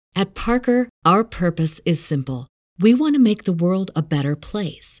At Parker, our purpose is simple. We want to make the world a better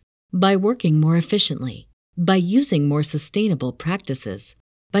place by working more efficiently, by using more sustainable practices,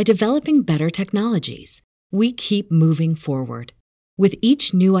 by developing better technologies. We keep moving forward. With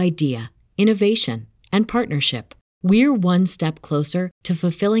each new idea, innovation, and partnership, we're one step closer to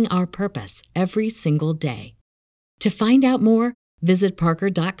fulfilling our purpose every single day. To find out more, visit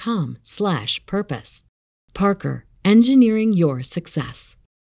parker.com/purpose. Parker, engineering your success.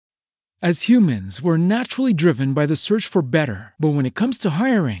 As humans, we're naturally driven by the search for better. But when it comes to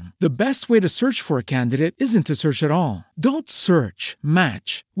hiring, the best way to search for a candidate isn't to search at all. Don't search,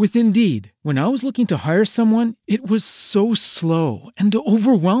 match with Indeed. When I was looking to hire someone, it was so slow and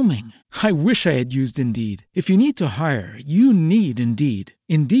overwhelming. I wish I had used Indeed. If you need to hire, you need Indeed.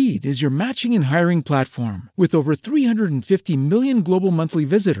 Indeed is your matching and hiring platform with over 350 million global monthly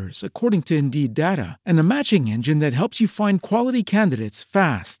visitors, according to Indeed data, and a matching engine that helps you find quality candidates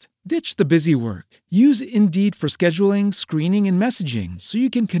fast. Ditch the busy work. Use Indeed for scheduling, screening, and messaging so you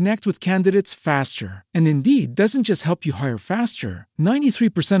can connect with candidates faster. And Indeed doesn't just help you hire faster.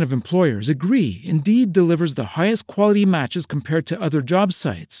 93% of employers agree Indeed delivers the highest quality matches compared to other job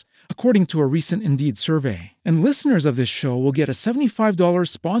sites, according to a recent Indeed survey. And listeners of this show will get a $75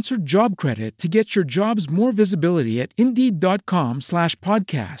 sponsored job credit to get your jobs more visibility at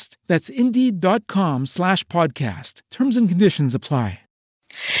Indeed.com/podcast. That's Indeed.com/podcast. Terms and conditions apply.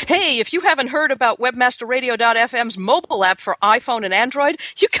 Hey, if you haven't heard about WebmasterRadio.fm's mobile app for iPhone and Android,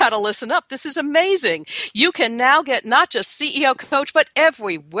 you gotta listen up. This is amazing. You can now get not just CEO Coach, but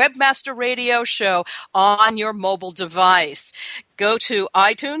every Webmaster Radio show on your mobile device. Go to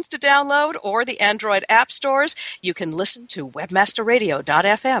iTunes to download or the Android app stores. You can listen to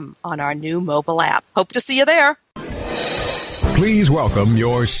WebmasterRadio.fm on our new mobile app. Hope to see you there. Please welcome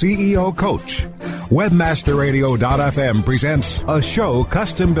your CEO Coach. WebmasterRadio.fm presents a show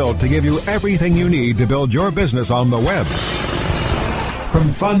custom built to give you everything you need to build your business on the web. From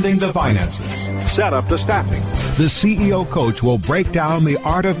funding to finances, setup to staffing, the CEO Coach will break down the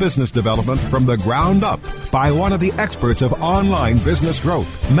art of business development from the ground up by one of the experts of online business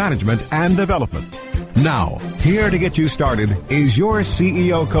growth, management, and development. Now, here to get you started is your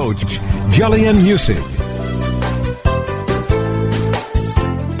CEO Coach, Jillian Muessig.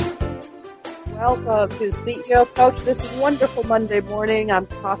 Welcome to CEO Coach. This is wonderful Monday morning. I'm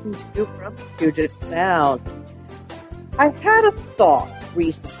talking to you from Puget Sound. I had a thought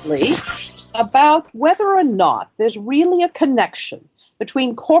recently about whether or not there's really a connection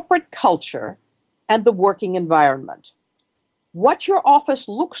between corporate culture and the working environment. What your office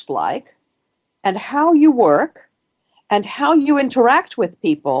looks like and how you work and how you interact with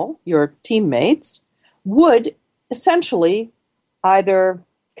people, your teammates, would essentially either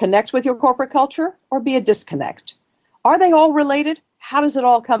connect with your corporate culture or be a disconnect. Are they all related? How does it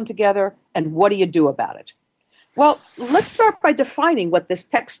all come together? And what do you do about it? Well, let's start by defining what this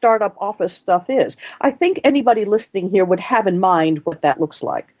tech startup office stuff is. I think anybody listening here would have in mind what that looks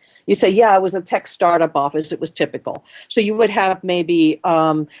like. You say, yeah, it was a tech startup office. It was typical. So you would have maybe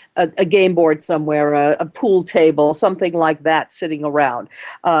a game board somewhere, a pool table, something like that sitting around.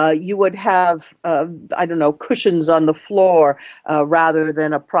 You would have, cushions on the floor rather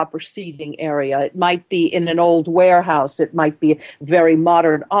than a proper seating area. It might be in an old warehouse. It might be a very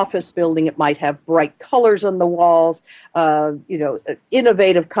modern office building. It might have bright colors on the walls,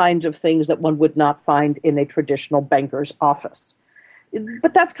 innovative kinds of things that one would not find in a traditional banker's office.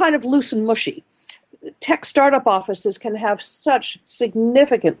 But that's kind of loose and mushy. Tech startup offices can have such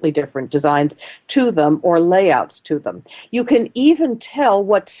significantly different designs to them or layouts to them. You can even tell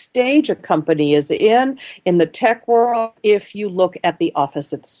what stage a company is in the tech world if you look at the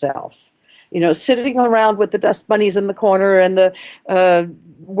office itself. You know, sitting around with the dust bunnies in the corner and the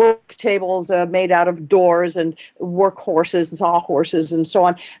work tables made out of doors and work horses and sawhorses and so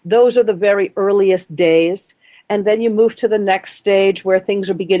on. Those are the very earliest days. And then you move to the next stage where things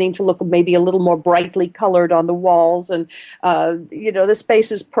are beginning to look maybe a little more brightly colored on the walls. And, the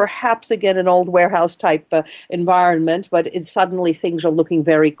space is perhaps, again, an old warehouse type environment, but suddenly things are looking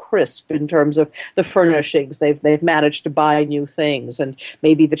very crisp in terms of the furnishings. They've managed to buy new things, and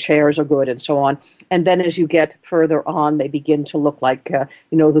maybe the chairs are good and so on. And then as you get further on, they begin to look like,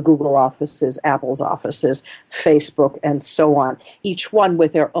 the Google offices, Apple's offices, Facebook, and so on. Each one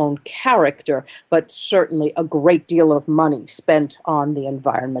with their own character, but certainly a great deal of money spent on the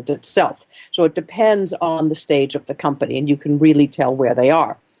environment itself. So it depends on the stage of the company, and you can really tell where they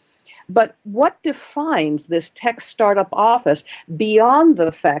are. But what defines this tech startup office beyond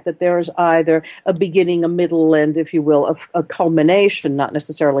the fact that there is either a beginning, a middle, and, if you will, a culmination, not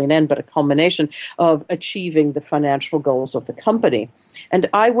necessarily an end, but a culmination of achieving the financial goals of the company? And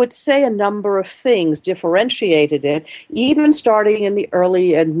I would say a number of things differentiated it, even starting in the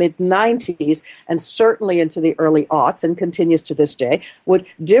early and mid-90s, and certainly into the early aughts, and continues to this day, would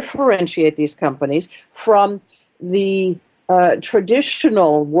differentiate these companies from the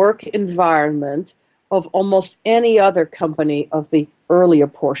traditional work environment of almost any other company of the earlier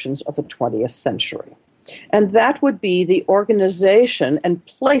portions of the 20th century. And that would be the organization and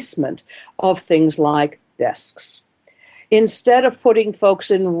placement of things like desks. Instead of putting folks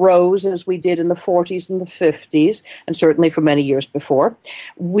in rows as we did in the 40s and the 50s, and certainly for many years before,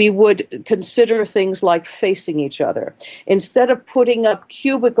 we would consider things like facing each other. Instead of putting up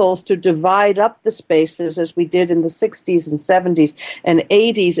cubicles to divide up the spaces as we did in the 60s and 70s and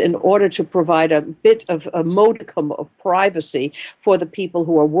 80s in order to provide a bit of a modicum of privacy for the people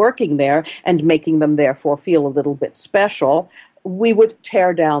who are working there and making them therefore feel a little bit special, we would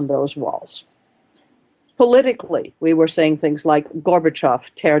tear down those walls. Politically, we were saying things like Gorbachev,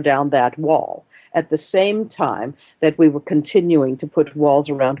 tear down that wall, at the same time that we were continuing to put walls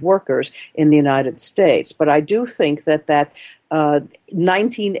around workers in the United States. But I do think that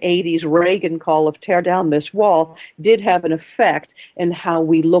 1980s Reagan call of tear down this wall did have an effect in how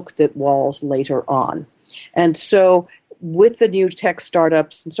we looked at walls later on. And so with the new tech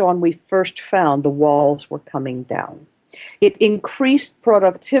startups and so on, we first found the walls were coming down. It increased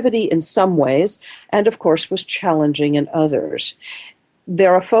productivity in some ways and, of course, was challenging in others.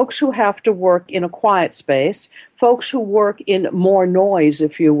 There are folks who have to work in a quiet space, folks who work in more noise,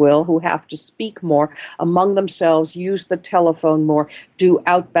 if you will, who have to speak more among themselves, use the telephone more, do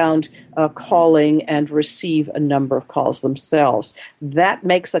outbound calling, and receive a number of calls themselves. That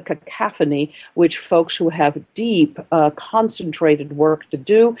makes a cacophony which folks who have deep, concentrated work to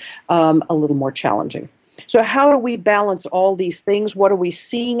do a little more challenging. So how do we balance all these things? What are we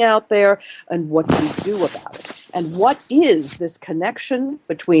seeing out there, and what do we do about it? And what is this connection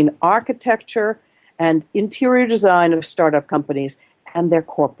between architecture and interior design of startup companies and their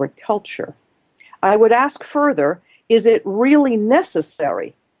corporate culture? I would ask further, is it really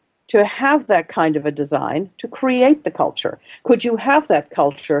necessary to have that kind of a design to create the culture? Could you have that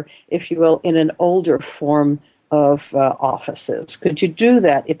culture, if you will, in an older form of offices? Could you do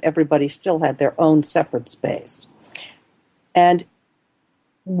that if everybody still had their own separate space? And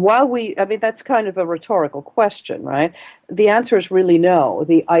that's kind of a rhetorical question, right? The answer is really no.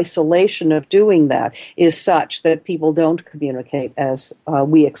 The isolation of doing that is such that people don't communicate as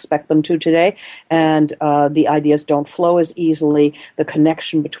we expect them to today, and the ideas don't flow as easily. The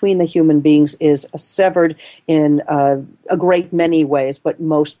connection between the human beings is severed in a great many ways, but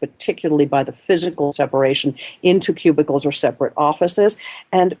most particularly by the physical separation into cubicles or separate offices.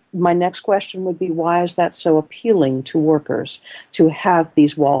 And my next question would be, why is that so appealing to workers to have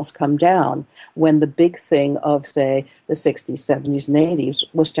these walls come down when the big thing of, say, the 60s, 70s, and 80s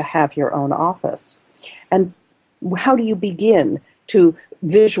was to have your own office? And how do you begin to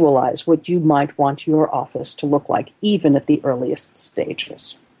visualize what you might want your office to look like, even at the earliest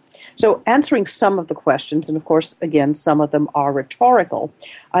stages? So answering some of the questions, and of course, again, some of them are rhetorical,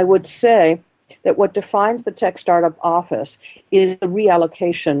 I would say that what defines the tech startup office is the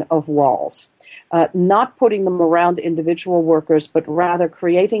reallocation of walls. Not putting them around individual workers, but rather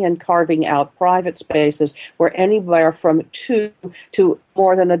creating and carving out private spaces where anywhere from 2 to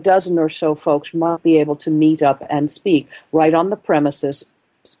more than a dozen or so folks might be able to meet up and speak right on the premises,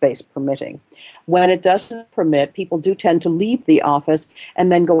 space permitting. When it doesn't permit, people do tend to leave the office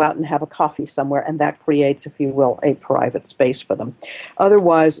and then go out and have a coffee somewhere, and that creates, if you will, a private space for them.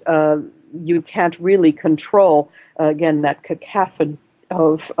 Otherwise, you can't really control, again, that cacophony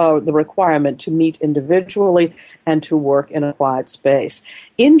of the requirement to meet individually and to work in a quiet space.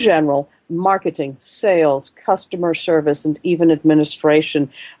 In general, marketing, sales, customer service, and even administration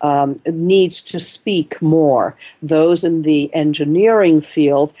needs to speak more. Those in the engineering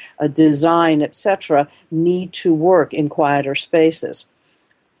field, design, etc., need to work in quieter spaces.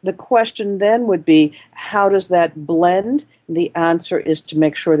 The question then would be, how does that blend? The answer is to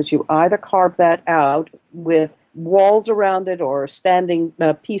make sure that you either carve that out with walls around it or standing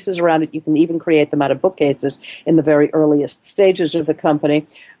pieces around it. You can even create them out of bookcases in the very earliest stages of the company.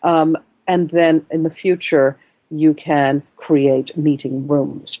 And then in the future, you can create meeting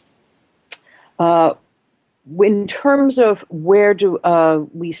rooms. In terms of where do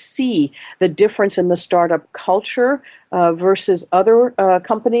we see the difference in the startup culture, versus other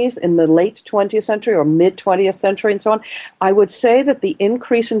companies in the late 20th century or mid-20th century and so on, I would say that the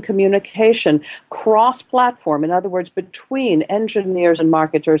increase in communication cross-platform, in other words, between engineers and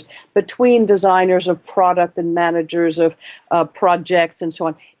marketers, between designers of product and managers of projects and so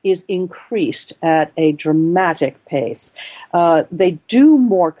on, is increased at a dramatic pace. They do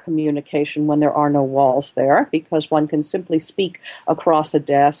more communication when there are no walls there, because one can simply speak across a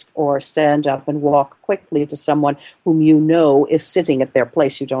desk or stand up and walk quickly to someone whom you know is sitting at their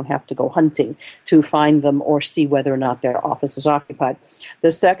place. You don't have to go hunting to find them or see whether or not their office is occupied.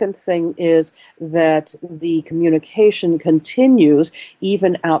 The second thing is that the communication continues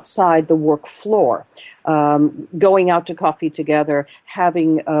even outside the work floor. Going out to coffee together,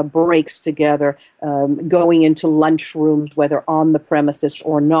 having breaks together, going into lunch rooms, whether on the premises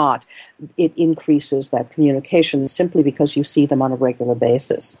or not, it increases that communication simply because you see them on a regular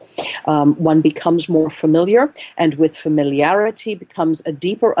basis. One becomes more familiar, and with familiarity becomes a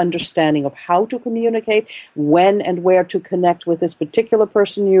deeper understanding of how to communicate, when and where to connect with this particular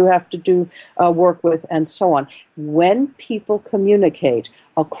person you have to do work with, and so on. When people communicate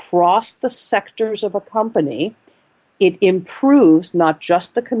across the sectors of a company, it improves not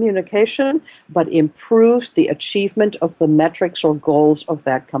just the communication, but improves the achievement of the metrics or goals of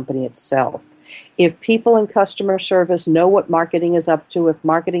that company itself. If people in customer service know what marketing is up to, if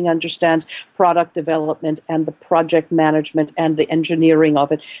marketing understands product development and the project management and the engineering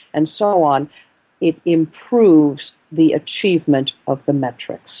of it, and so on, it improves the achievement of the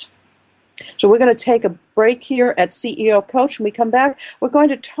metrics. So we're going to take a break here at CEO Coach. When we come back, we're going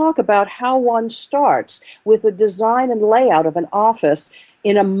to talk about how one starts with the design and layout of an office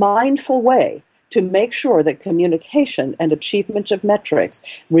in a mindful way to make sure that communication and achievement of metrics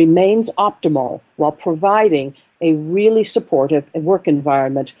remains optimal while providing a really supportive work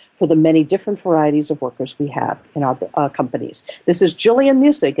environment for the many different varieties of workers we have in our companies. This is Jillian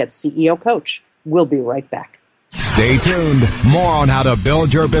Muessig at CEO Coach. We'll be right back. Stay tuned. More on how to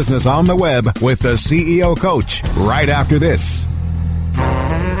build your business on the web with the CEO Coach right after this.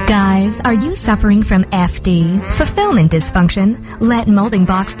 Guys, are you suffering from FD, fulfillment dysfunction? Let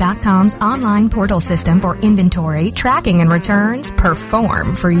MoldingBox.com's online portal system for inventory, tracking, and returns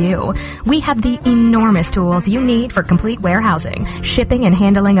perform for you. We have the enormous tools you need for complete warehousing, shipping, and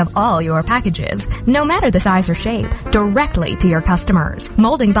handling of all your packages, no matter the size or shape, directly to your customers.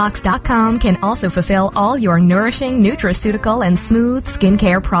 MoldingBox.com can also fulfill all your nourishing, nutraceutical, and smooth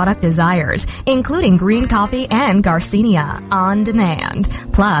skincare product desires, including green coffee and Garcinia on demand.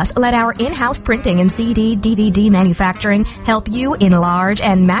 Plus, let our in-house printing and CD, DVD manufacturing help you enlarge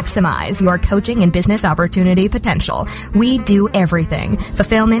and maximize your coaching and business opportunity potential. We do everything.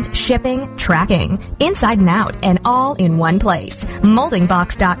 Fulfillment, shipping, tracking, inside and out, and all in one place.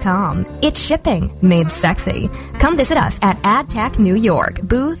 MoldingBox.com. It's shipping made sexy. Come visit us at AdTech New York,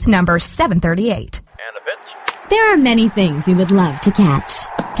 booth number 738. There are many things we would love to catch.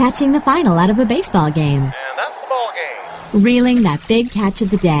 Catching the final out of a baseball game. And that's the ball game. Reeling that big catch of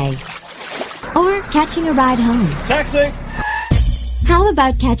the day. Or catching a ride home. Taxi! How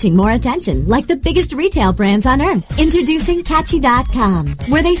about catching more attention like the biggest retail brands on earth? Introducing Catchy.com,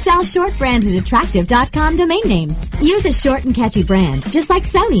 where they sell short-branded attractive.com domain names. Use a short and catchy brand, just like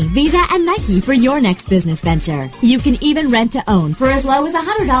Sony, Visa, and Nike for your next business venture. You can even rent to own for as low as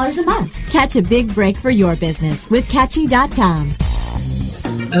 $100 a month. Catch a big break for your business with Catchy.com.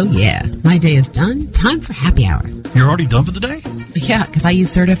 Oh yeah, my day is done. Time for happy hour. You're already done for the day? Yeah, because I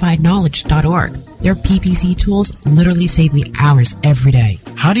use CertifiedKnowledge.org. Their PPC tools literally save me hours every day.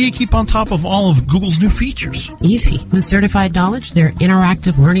 How do you keep on top of all of Google's new features? Easy. With Certified Knowledge, their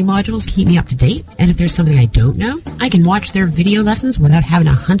interactive learning modules keep me up to date. And if there's something I don't know, I can watch their video lessons without having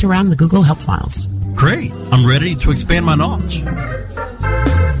to hunt around the Google Help files. Great. I'm ready to expand my knowledge.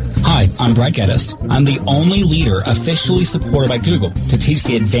 Hi, I'm Brad Geddes. I'm the only leader officially supported by Google to teach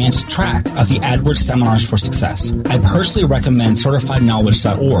the advanced track of the AdWords Seminars for Success. I personally recommend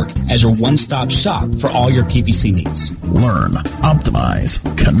CertifiedKnowledge.org as your one-stop shop for all your PPC needs. Learn, optimize,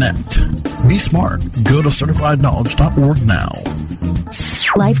 connect. Be smart. Go to CertifiedKnowledge.org now.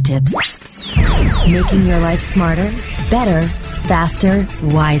 Life tips. Making your life smarter, better, faster,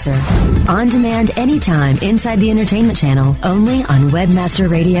 wiser. On demand anytime inside the entertainment channel, only on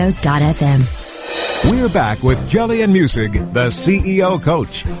webmasterradio.fm. We're back with Jillian Muessig, the CEO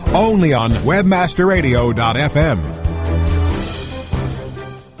Coach, only on webmasterradio.fm.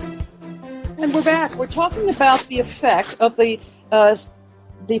 And we're back. We're talking about the effect of the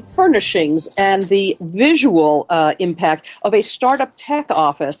the furnishings and the visual impact of a startup tech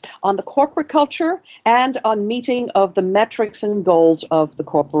office on the corporate culture and on meeting of the metrics and goals of the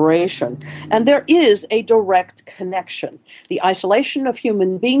corporation. And there is a direct connection. The isolation of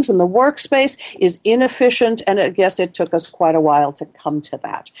human beings in the workspace is inefficient, and I guess it took us quite a while to come to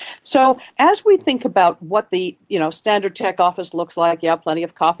that. So as we think about what the standard tech office looks like, plenty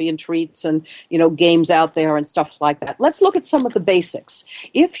of coffee and treats and games out there and stuff like that. Let's look at some of the basics.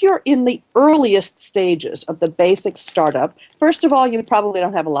 If you're in the earliest stages of the basic startup, first of all, you probably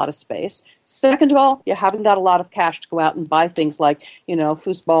don't have a lot of space. Second of all, you haven't got a lot of cash to go out and buy things like,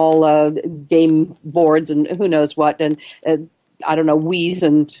 foosball game boards and who knows what, and Wiis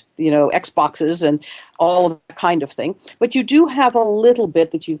and, Xboxes and all of that kind of thing. But you do have a little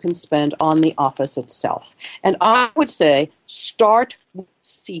bit that you can spend on the office itself. And I would say start with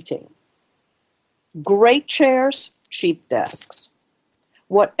seating. Great chairs, cheap desks.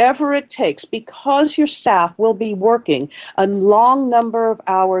 Whatever it takes, because your staff will be working a long number of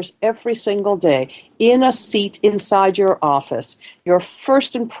hours every single day in a seat inside your office, your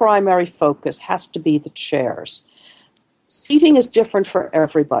first and primary focus has to be the chairs. Seating is different for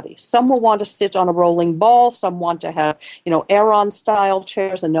everybody. Some will want to sit on a rolling ball. Some want to have, Aeron-style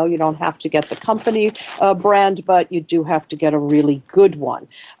chairs. And no, you don't have to get the company brand, but you do have to get a really good one.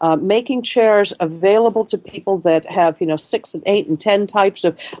 Making chairs available to people that have, 6 and 8 and 10 types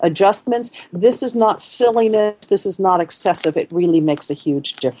of adjustments. This is not silliness. This is not excessive. It really makes a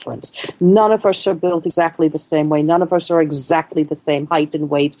huge difference. None of us are built exactly the same way. None of us are exactly the same height and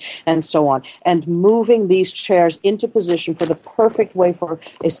weight and so on. And moving these chairs into position for the perfect way for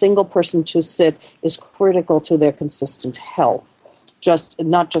a single person to sit is critical to their consistent health,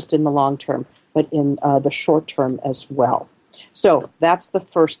 not just in the long term, but in the short term as well. So that's the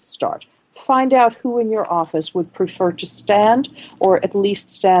first start. Find out who in your office would prefer to stand or at least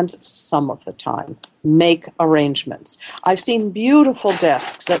stand some of the time. Make arrangements. I've seen beautiful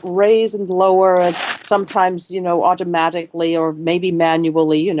desks that raise and lower and sometimes, automatically or maybe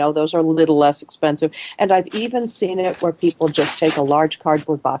manually, those are a little less expensive. And I've even seen it where people just take a large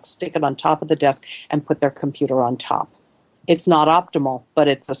cardboard box, stick it on top of the desk and put their computer on top. It's not optimal, but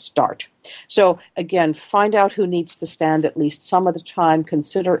it's a start. So again, find out who needs to stand at least some of the time.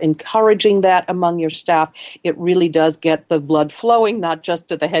 Consider encouraging that among your staff. It really does get the blood flowing, not just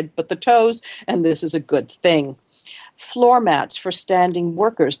to the head but the toes, and this is a good thing. Floor mats for standing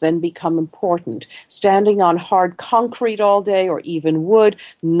workers then become important. Standing on hard concrete all day or even wood,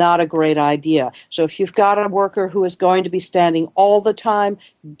 not a great idea. So if you've got a worker who is going to be standing all the time,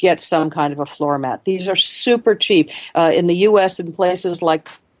 get some kind of a floor mat. These are super cheap. In the U.S. in places like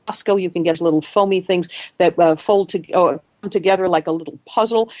Costco, you can get little foamy things that fold together like a little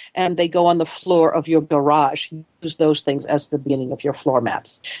puzzle, and they go on the floor of your garage. Use those things as the beginning of your floor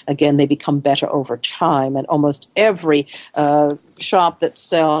mats. Again, they become better over time, and almost every shop that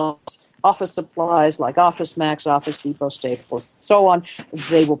sells office supplies like Office Max, Office Depot, Staples, and so on,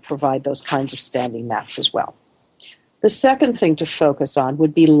 they will provide those kinds of standing mats as well. The second thing to focus on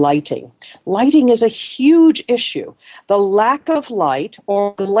would be lighting. Lighting is a huge issue. The lack of light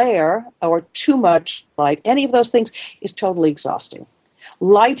or glare or too much light, any of those things is totally exhausting.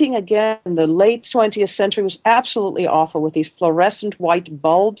 Lighting, again, in the late 20th century was absolutely awful with these fluorescent white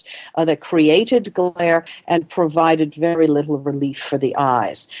bulbs that created glare and provided very little relief for the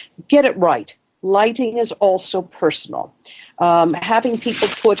eyes. Get it right. Lighting is also personal. Having people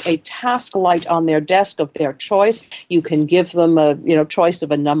put a task light on their desk of their choice, you can give them a choice of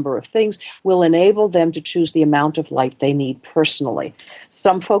a number of things, will enable them to choose the amount of light they need personally.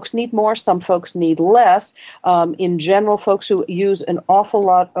 Some folks need more, some folks need less. In general, folks who use an awful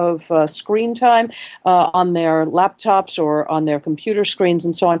lot of screen time on their laptops or on their computer screens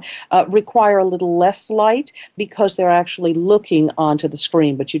and so on require a little less light because they're actually looking onto the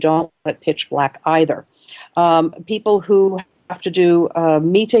screen, but you don't want it pitch black either. People who have to do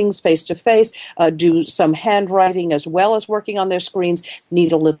meetings face-to-face, do some handwriting as well as working on their screens,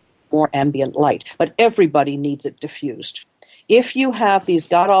 need a little more ambient light. But everybody needs it diffused. If you have these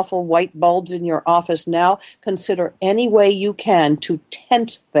god-awful white bulbs in your office now, consider any way you can to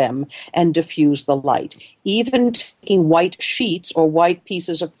tint them and diffuse the light. Even taking white sheets or white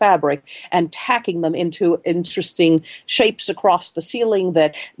pieces of fabric and tacking them into interesting shapes across the ceiling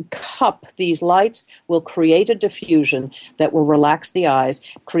that cup these lights will create a diffusion that will relax the eyes,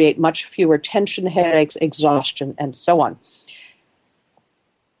 create much fewer tension, headaches, exhaustion, and so on.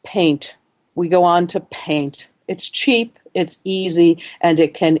 Paint. We go on to paint. It's cheap, it's easy, and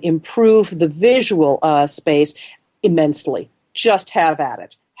it can improve the visual space immensely. Just have at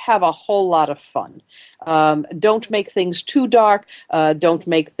it. Have a whole lot of fun. Don't make things too dark. Don't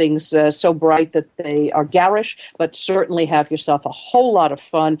make things so bright that they are garish, but certainly have yourself a whole lot of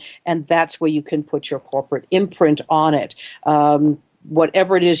fun, and that's where you can put your corporate imprint on it.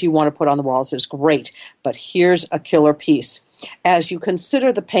 Whatever it is you want to put on the walls is great, but here's a killer piece. As you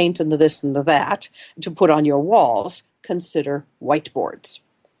consider the paint and the this and the that to put on your walls, consider whiteboards.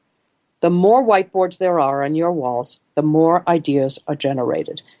 The more whiteboards there are on your walls, the more ideas are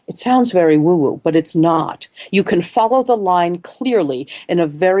generated. It sounds very woo-woo, but it's not. You can follow the line clearly in a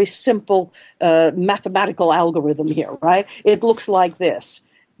very simple mathematical algorithm here, right? It looks like this.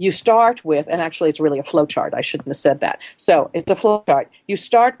 You start with, and actually it's really a flow chart. I shouldn't have said that. So it's a flow chart. You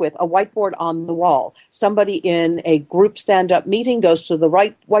start with a whiteboard on the wall. Somebody in a group stand-up meeting goes to the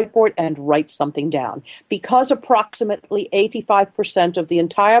right whiteboard and writes something down. Because approximately 85% of the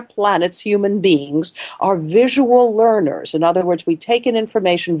entire planet's human beings are visual learners. In other words, we take in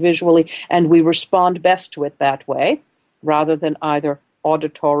information visually and we respond best to it that way, rather than either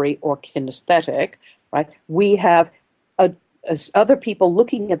auditory or kinesthetic, right? We have as other people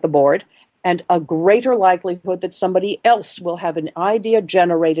looking at the board, and a greater likelihood that somebody else will have an idea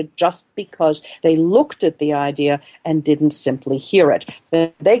generated just because they looked at the idea and didn't simply hear it.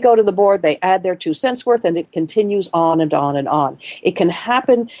 Then they go to the board, they add their 2 cents worth, and it continues on and on and on. It can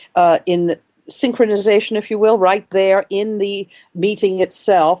happen in synchronization, if you will, right there in the meeting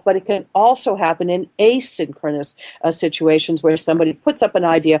itself, but it can also happen in asynchronous situations where somebody puts up an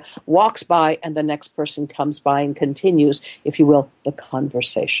idea, walks by, and the next person comes by and continues, if you will, the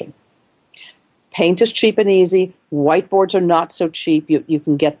conversation. Paint is cheap and easy. Whiteboards are not so cheap. You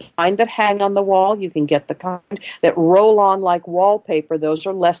can get the kind that hang on the wall. You can get the kind that roll on like wallpaper. Those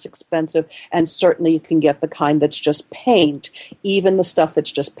are less expensive. And certainly you can get the kind that's just paint. Even the stuff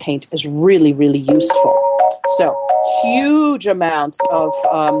that's just paint is really, really useful. So huge amounts of,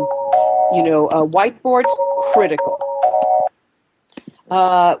 whiteboards, critical.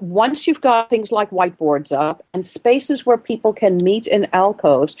 Once you've got things like whiteboards up and spaces where people can meet in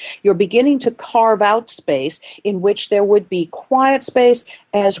alcoves, you're beginning to carve out space in which there would be quiet space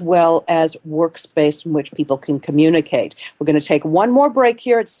as well as workspace in which people can communicate. We're going to take one more break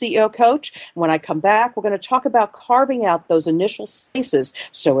here at CEO Coach. When I come back, we're going to talk about carving out those initial spaces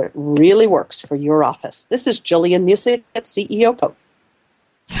so it really works for your office. This is Jillian Muessig at CEO Coach.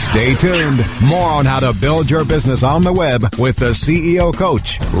 Stay tuned. More on how to build your business on the web with the CEO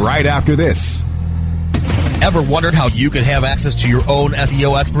Coach right after this. Ever wondered how you could have access to your own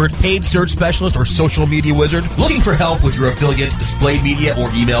SEO expert, paid search specialist, or social media wizard? Looking for help with your affiliate, display media, or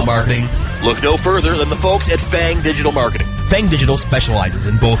email marketing? Look no further than the folks at Fang Digital Marketing. Fang Digital specializes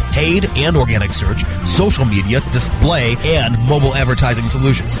in both paid and organic search, social media, display, and mobile advertising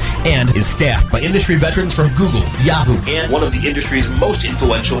solutions, and is staffed by industry veterans from Google, Yahoo, and one of the industry's most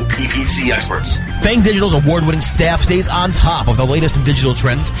influential PPC experts. Fang Digital's award-winning staff stays on top of the latest in digital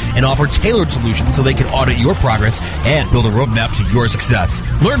trends and offer tailored solutions so they can audit your progress and build a roadmap to your success.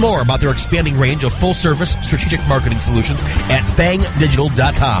 Learn more about their expanding range of full-service strategic marketing solutions at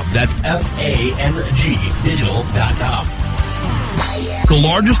fangdigital.com. That's F-A-N-G digital.com. The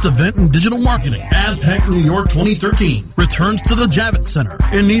largest event in digital marketing, AdTech New York 2013, returns to the Javits Center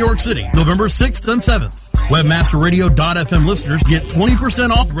in New York City, November 6th and 7th. WebmasterRadio.fm listeners get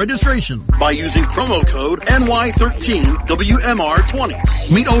 20% off registration by using promo code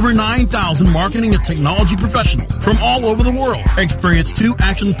NY13WMR20. Meet over 9,000 marketing and technology professionals from all over the world. Experience 2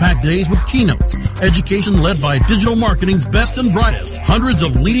 action-packed days with keynotes, education led by digital marketing's best and brightest, hundreds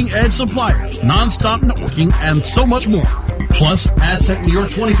of leading-edge suppliers, non-stop networking, and so much more. Plus, AdTech New York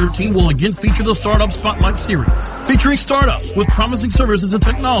 2013 will again feature the Startup Spotlight Series, featuring startups with promising services and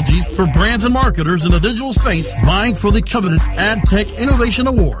technologies for brands and marketers in the digital space vying for the coveted AdTech Innovation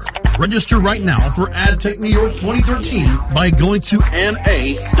Award. Register right now for AdTech New York 2013 by going to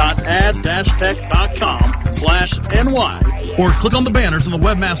na.ad-tech.com/NY or click on the banners on the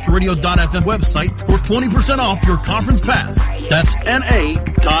WebmasterRadio.fm website for 20% off your conference pass. That's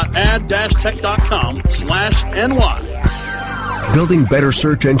na.ad-tech.com/NY. Building better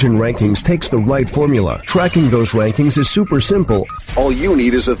search engine rankings takes the right formula. Tracking those rankings is super simple. All you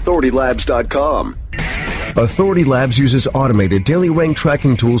need is AuthorityLabs.com. Authority Labs uses automated daily rank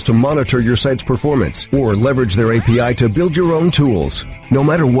tracking tools to monitor your site's performance or leverage their API to build your own tools. No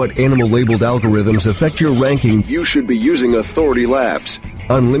matter what animal-labeled algorithms affect your ranking, you should be using Authority Labs.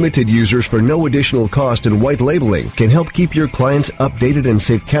 Unlimited users for no additional cost and white labeling can help keep your clients updated and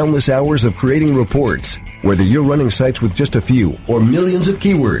save countless hours of creating reports. Whether you're running sites with just a few or millions of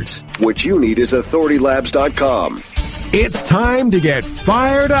keywords, what you need is AuthorityLabs.com. It's time to get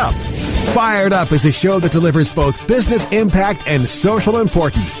fired up. Fired Up is a show that delivers both business impact and social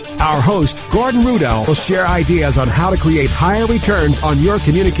importance. Our host, Gordon Rudell, will share ideas on how to create higher returns on your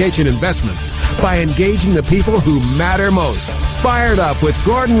communication investments by engaging the people who matter most. Fired Up with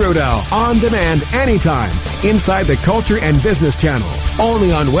Gordon Rudell, on demand anytime, inside the Culture and Business Channel,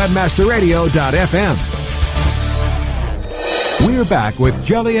 only on webmasterradio.fm. We're back with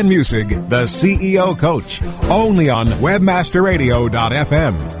Jillian Muessig, the CEO Coach, only on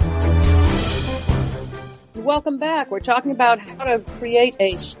webmasterradio.fm. Welcome back. We're talking about how to create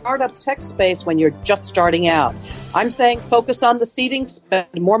a startup tech space when you're just starting out. I'm saying focus on the seating,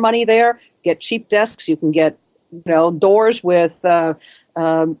 spend more money there, get cheap desks. You can get, doors with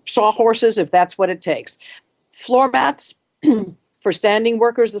sawhorses if that's what it takes. Floor mats for standing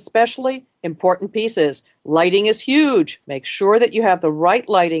workers especially, important pieces. Lighting is huge. Make sure that you have the right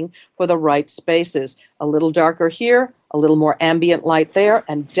lighting for the right spaces. A little darker here, a little more ambient light there,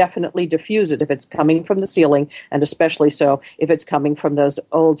 and definitely diffuse it if it's coming from the ceiling, and especially so if it's coming from those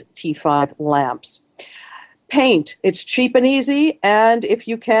old T5 lamps. Paint. It's cheap and easy, and if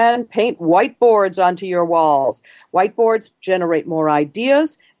you can, paint whiteboards onto your walls. Whiteboards generate more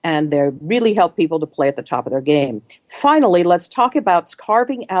ideas, and they really help people to play at the top of their game. Finally, let's talk about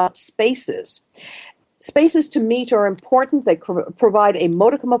carving out spaces. Spaces to meet are important. They provide a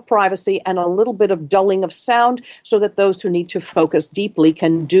modicum of privacy and a little bit of dulling of sound so that those who need to focus deeply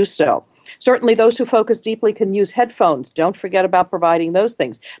can do so. Certainly those who focus deeply can use headphones. Don't forget about providing those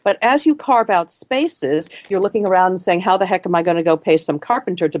things. But as you carve out spaces, you're looking around and saying, how the heck am I going to go pay some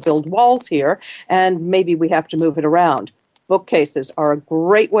carpenter to build walls here? And maybe we have to move it around. Bookcases are a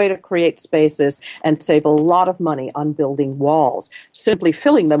great way to create spaces and save a lot of money on building walls. Simply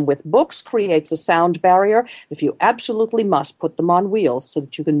filling them with books creates a sound barrier. If you absolutely must, put them on wheels so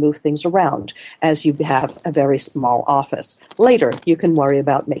that you can move things around as you have a very small office. Later, you can worry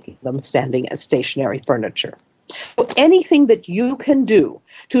about making them standing as stationary furniture. So anything that you can do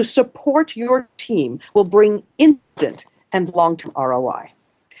to support your team will bring instant and long-term ROI.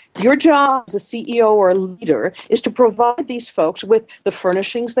 Your job as a CEO or a leader is to provide these folks with the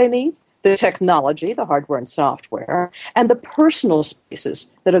furnishings they need, the technology, the hardware and software, and the personal spaces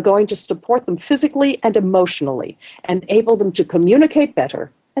that are going to support them physically and emotionally, and enable them to communicate better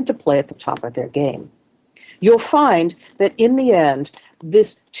and to play at the top of their game. You'll find that in the end,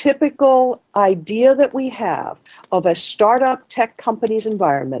 this typical idea that we have of a startup tech company's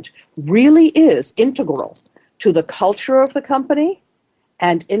environment really is integral to the culture of the company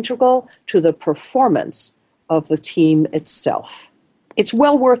and integral to the performance of the team itself. It's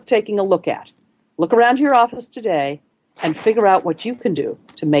well worth taking a look at. Look around your office today and figure out what you can do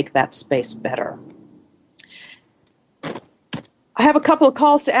to make that space better. I have a couple of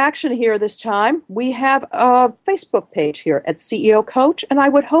calls to action here this time. We have a Facebook page here at CEO Coach, and I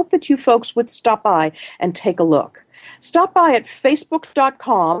would hope that you folks would stop by and take a look. Stop by at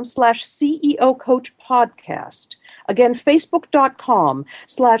facebook.com/CEO Coach Podcast. Again,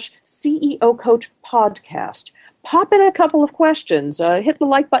 facebook.com/CEO Coach Podcast. Pop in a couple of questions. Hit the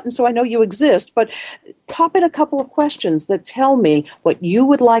like button so I know you exist, but pop in a couple of questions that tell me what you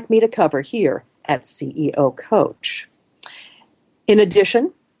would like me to cover here at CEO Coach. In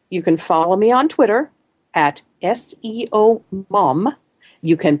addition, you can follow me on Twitter at SEOMom.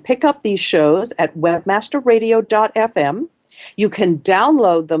 You can pick up these shows at webmasterradio.fm. You can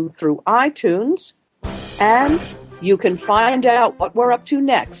download them through iTunes, and you can find out what we're up to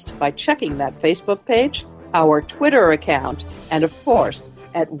next by checking that Facebook page, our Twitter account, and of course,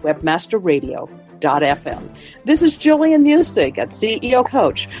 at webmasterradio.fm. This is Jillian Muessig at CEO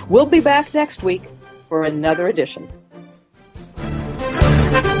Coach. We'll be back next week for another edition.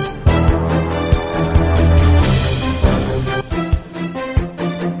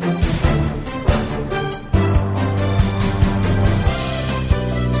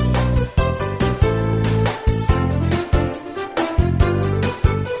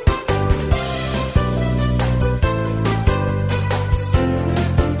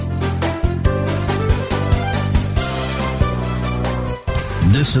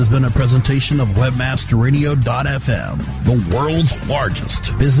 This has been a presentation of WebmasterRadio.fm, the world's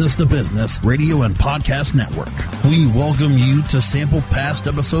largest business-to-business radio and podcast network. We welcome you to sample past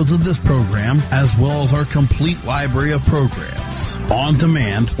episodes of this program, as well as our complete library of programs, on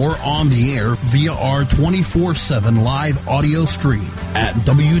demand or on the air via our 24/7 live audio stream at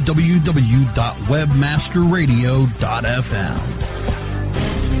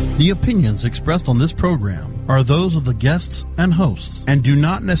www.webmasterradio.fm. The opinions expressed on this program are those of the guests and hosts and do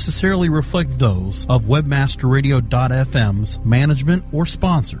not necessarily reflect those of WebmasterRadio.fm's management or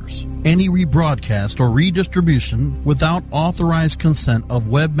sponsors. Any rebroadcast or redistribution without authorized consent of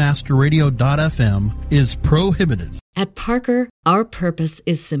WebmasterRadio.fm is prohibited. At Parker, our purpose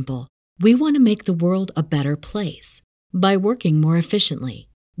is simple. We want to make the world a better place by working more efficiently,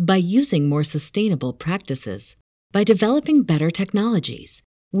 by using more sustainable practices, by developing better technologies.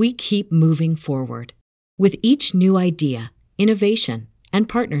 We keep moving forward. With each new idea, innovation, and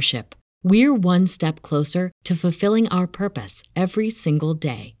partnership, we're one step closer to fulfilling our purpose every single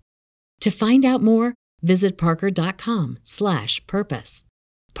day. To find out more, visit parker.com/purpose.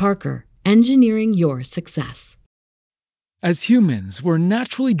 Parker, engineering your success. As humans, we're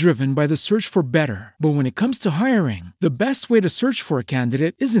naturally driven by the search for better. But when it comes to hiring, the best way to search for a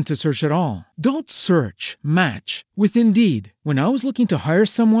candidate isn't to search at all. Don't search, match with Indeed. When I was looking to hire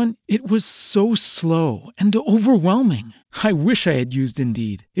someone, it was so slow and overwhelming. I wish I had used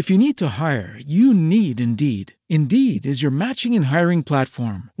Indeed. If you need to hire, you need Indeed. Indeed is your matching and hiring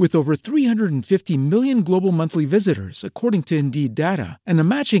platform with over 350 million global monthly visitors, according to Indeed data, and a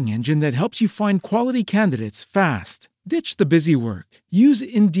matching engine that helps you find quality candidates fast. Ditch the busy work. Use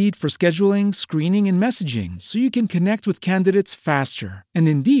Indeed for scheduling, screening, and messaging so you can connect with candidates faster. And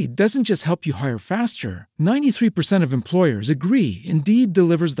Indeed doesn't just help you hire faster. 93% of employers agree Indeed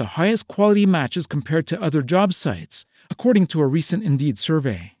delivers the highest quality matches compared to other job sites, according to a recent Indeed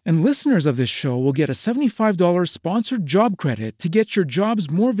survey. And listeners of this show will get a $75 sponsored job credit to get your jobs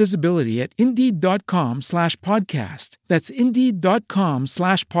more visibility at Indeed.com/podcast. That's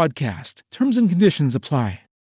Indeed.com/podcast. Terms and conditions apply.